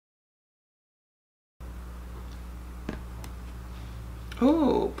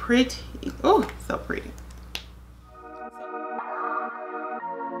Oh, pretty. Oh, so pretty.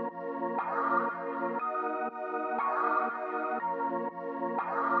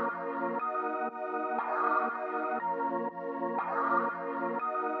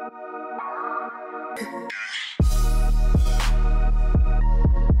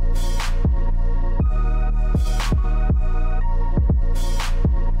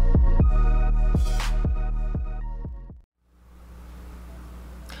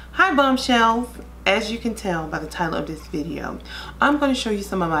 Hi bombshells, as you can tell by the title of this video, I'm going to show you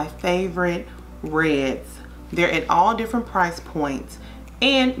some of my favorite reds. They're at all different price points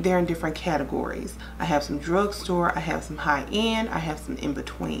and they're in different categories. I have some drugstore, I have some high-end, I have some in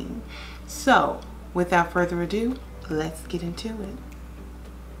between. So without further ado, let's get into it.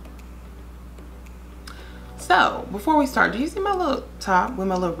 So before we start, do you see my little top with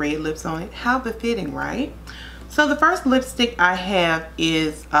my little red lips on it? How befitting, right? So the first lipstick I have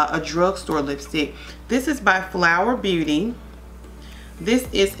is a drugstore lipstick. This is by Flower Beauty. This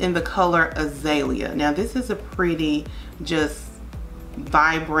is in the color Azalea. Now this is a pretty, just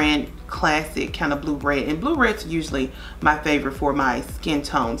vibrant, classic kind of blue red. And blue red's usually my favorite for my skin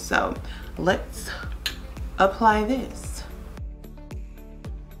tone. So let's apply this.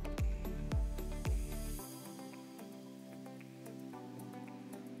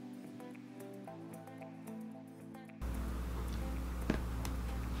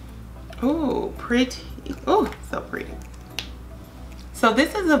 Oh, pretty. Oh, so pretty. So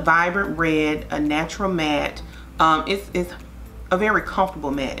this is a vibrant red, a natural matte. It's a very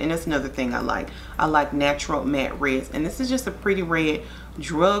comfortable matte, and that's another thing I like. I like natural matte reds, and this is just a pretty red,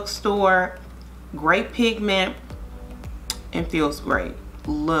 drugstore, great pigment, and feels great.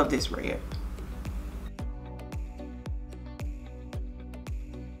 Love this red.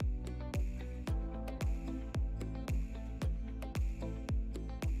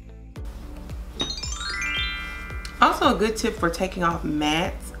 Also a good tip for taking off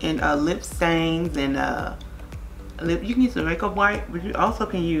mattes and lip stains and you can use a makeup wipe, but you also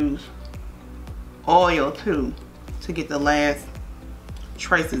can use oil too to get the last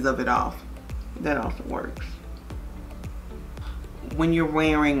traces of it off. That also works. When you're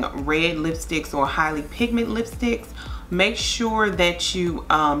wearing red lipsticks or highly pigment lipsticks, make sure that you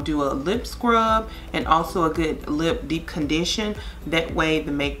do a lip scrub and also a good lip deep condition. That way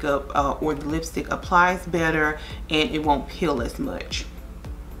the makeup or the lipstick applies better and it won't peel as much.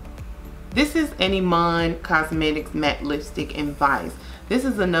 This is an Iman Cosmetics matte lipstick in Vice. This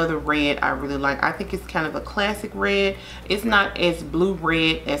is another red I really like. I think it's kind of a classic red. It's not as blue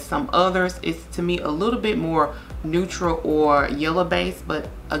red as some others. It's to me a little bit more neutral or yellow based, but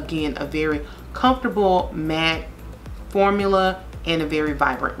again a very comfortable matte formula and a very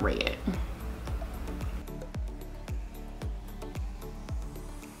vibrant red.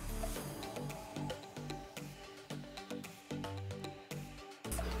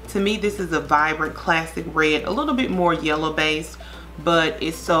 To me, this is a vibrant classic red, a little bit more yellow based, but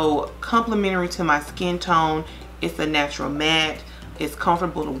it's so complementary to my skin tone. It's a natural matte, it's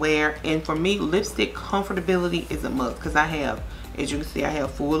comfortable to wear, and for me, lipstick comfortability is a must because I have, as you can see, I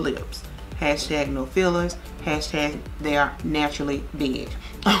have full lips. Hashtag no fillers, hashtag they are naturally big.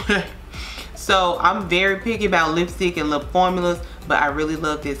 Okay, so I'm very picky about lipstick and lip formulas, but I really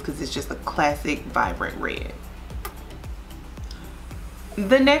love this because it's just a classic vibrant red.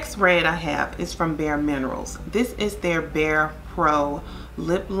 The next red I have is from BareMinerals. This is their BarePro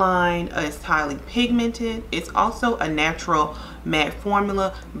lip line. It's highly pigmented. It's also a natural matte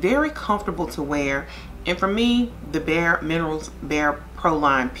formula, very comfortable to wear. And for me, the BareMinerals BarePro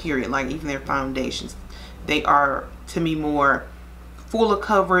line, period, like even their foundations, they are to me more full of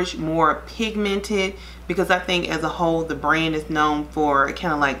coverage, more pigmented, because I think as a whole the brand is known for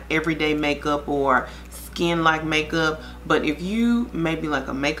kind of like everyday makeup or skin like makeup. But if you maybe like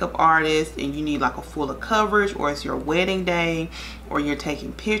a makeup artist and you need like a full of coverage, or it's your wedding day or you're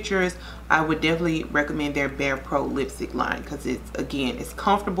taking pictures, I would definitely recommend their BarePro lipstick line because it's, again, it's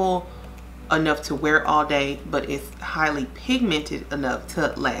comfortable enough to wear all day, but it's highly pigmented enough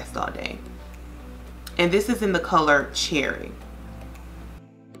to last all day. And this is in the color Cherry.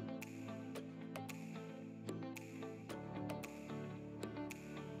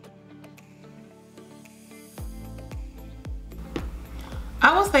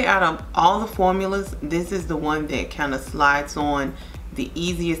 I would say out of all the formulas, this is the one that kind of slides on the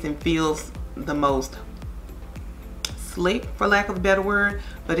easiest and feels the most slick, for lack of a better word,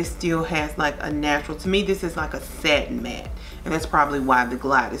 but it still has like a natural, to me this is like a satin matte, and that's probably why the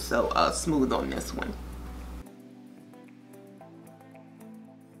glide is so smooth on this one.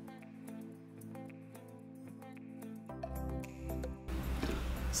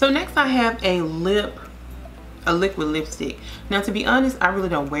 So next I have a liquid lipstick. Now to be honest, I really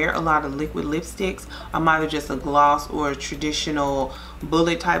don't wear a lot of liquid lipsticks. I'm either just a gloss or a traditional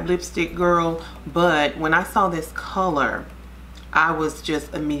bullet type lipstick girl, but when I saw this color, I was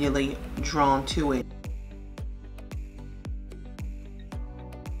just immediately drawn to it.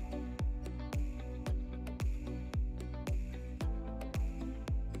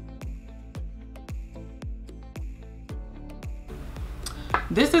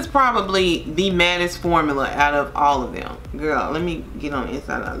 This is probably the maddest formula out of all of them. Girl, let me get on the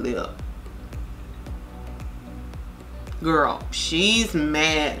inside of the lip. Girl, she's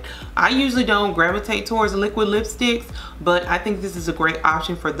mad. I usually don't gravitate towards liquid lipsticks, but I think this is a great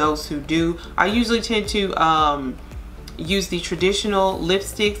option for those who do. I usually tend to use the traditional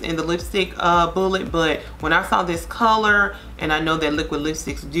lipsticks in the lipstick bullet, but when I saw this color, and I know that liquid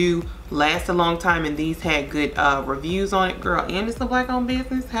lipsticks do last a long time, and these had good reviews on it, girl, and it's a black owned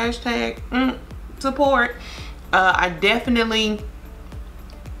business, hashtag support. I definitely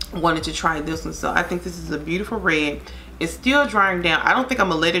wanted to try this one, so I think this is a beautiful red. It's still drying down. I don't think I'm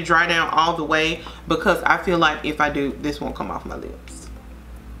gonna let it dry down all the way, because I feel like if I do, this won't come off my lips.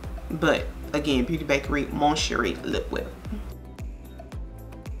 But again, Beauty Bakerie Moncherie Lip Whip.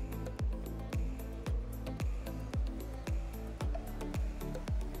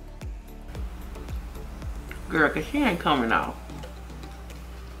 Girl, cause she ain't coming off.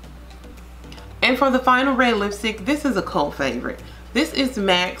 And for the final red lipstick, this is a cult favorite. This is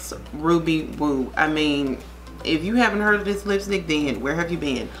MAC's Ruby Roo. I mean, if you haven't heard of this lipstick, then where have you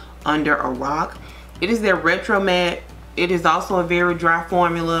been? Under a rock. It is their retro matte. It is also a very dry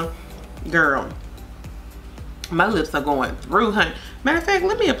formula. Girl, my lips are going through, honey. Matter of fact,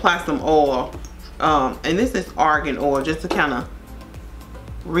 let me apply some oil. And this is argan oil, just to kind of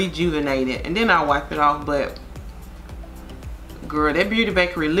rejuvenate it, and then I'll wipe it off. But girl, that Beauty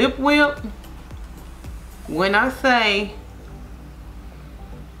Bakerie Lip Whip, when I say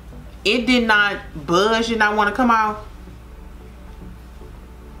it did not budge and not want to come off,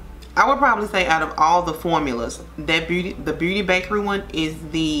 I would probably say out of all the formulas, that the Beauty Bakerie one is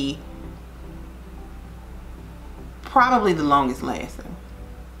probably the longest lasting,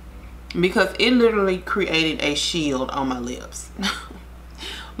 because it literally created a shield on my lips.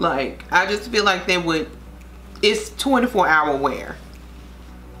 Like, I just feel like it's 24-hour wear.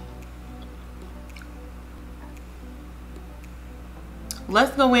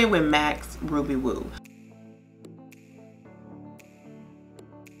 Let's go in with MAC's Ruby Roo.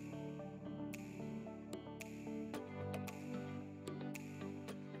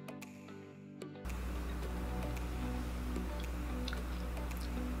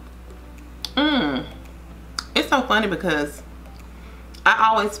 It's so funny because I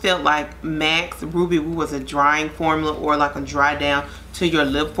always felt like MAC's Ruby Roo was a drying formula, or like a dry down to your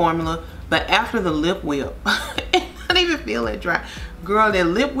lip formula. But after the Lip Whip, I don't even feel that dry. Girl, that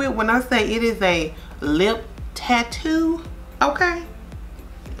Lip Whip, when I say it is a lip tattoo, okay?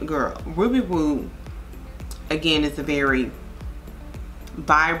 Girl, Ruby Roo, again, is a very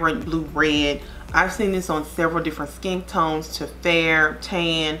vibrant blue red. I've seen this on several different skin tones, to fair,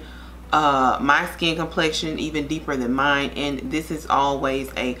 tan, my skin complexion even deeper than mine, and this is always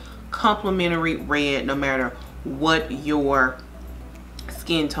a complementary red no matter what your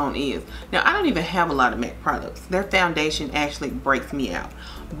skin tone is. Now, I don't even have a lot of MAC products. Their foundation actually breaks me out,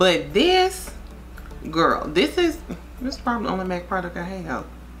 but this, girl, this is probably the only MAC product I have.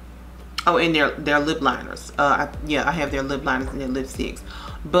 Oh, and their lip liners. Yeah, I have their lip liners and their lipsticks.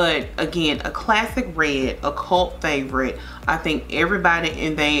 But again, a classic red, a cult favorite. I think everybody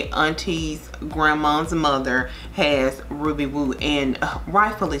in their auntie's grandma's mother has Ruby Roo, and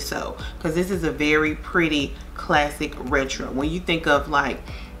rightfully so, because this is a very pretty classic retro. When you think of like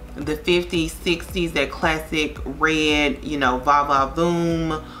the 50s, 60s, that classic red, you know, va va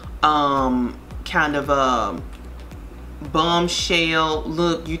voom, kind of bombshell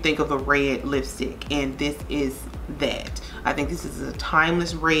look, you think of a red lipstick, and this is that. I think this is a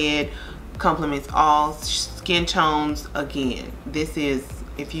timeless red, complements all skin tones. Again, this is,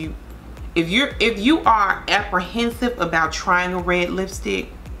 if you are apprehensive about trying a red lipstick,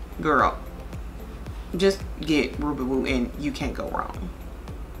 girl, just get Ruby Roo and you can't go wrong.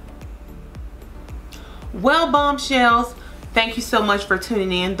 Well, bombshells, thank you so much for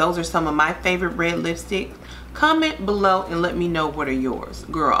tuning in. Those are some of my favorite red lipsticks. Comment below and let me know what are yours.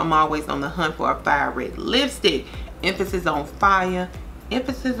 Girl, I'm always on the hunt for a fire red lipstick. Emphasis on fire,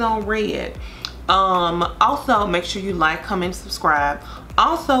 emphasis on red. Also, make sure you like, comment, subscribe.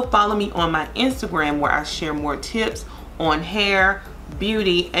 Also, follow me on my Instagram, where I share more tips on hair,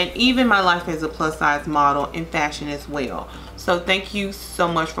 beauty, and even my life as a plus size model in fashion as well. So thank you so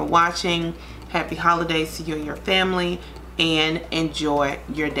much for watching. Happy holidays to you and your family, and enjoy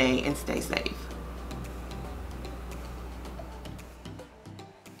your day and stay safe.